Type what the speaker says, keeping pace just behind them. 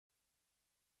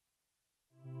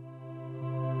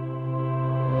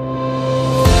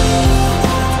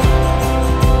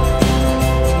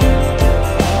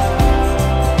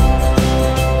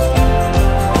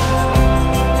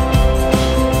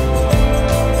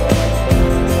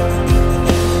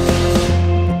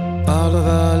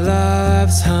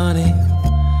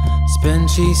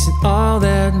chasing all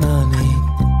that money,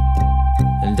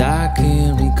 and I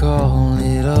can't recall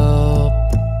it all.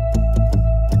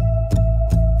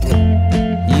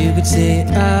 You could say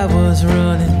I was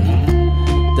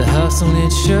running, the hustle,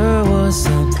 it sure was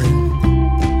something,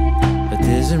 but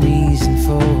there's a reason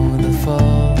for the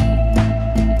fall,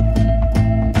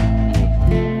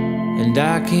 and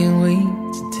I can't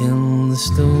wait to tell the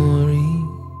story.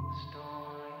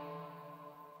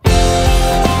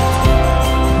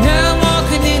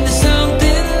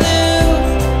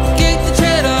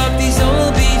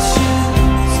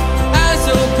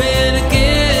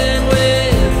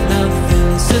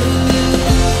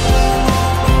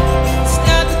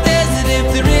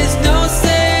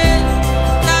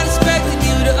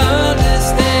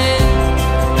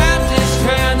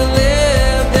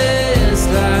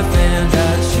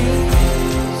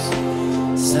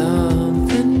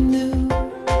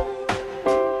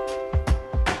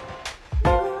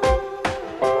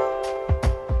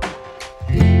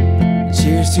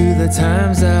 To the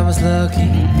times I was lucky,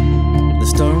 the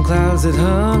storm clouds that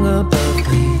hung above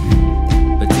me,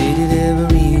 but did it ever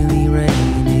really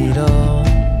rain at all?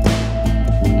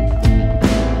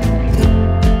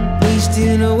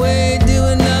 Wasting away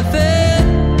doing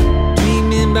nothing,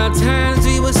 dreaming about times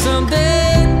we were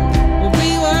something when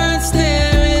we weren't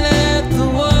staring at the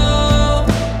wall.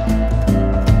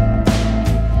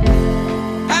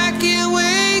 I can't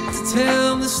wait to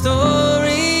tell the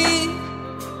story.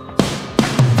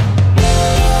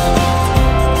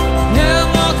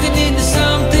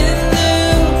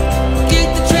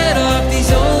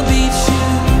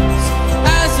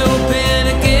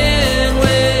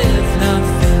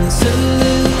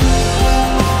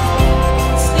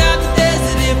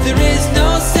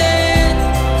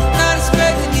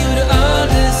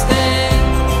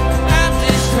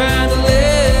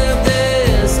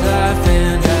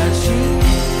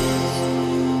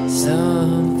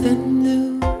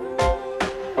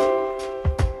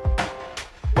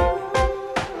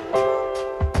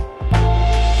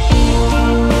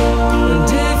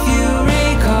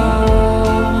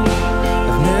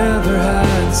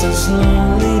 Such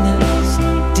loneliness,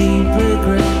 deep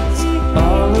regrets,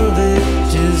 all of it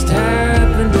just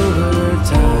happened over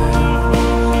time.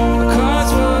 A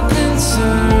cause for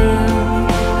concern,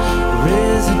 or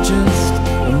is it just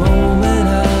a moment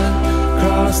I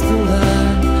cross the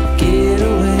line, get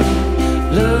away,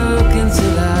 look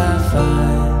until I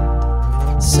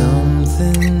find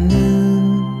something new,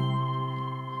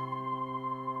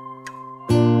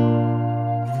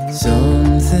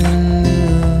 something new.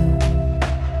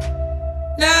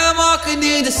 Now I'm walking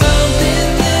into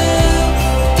something new.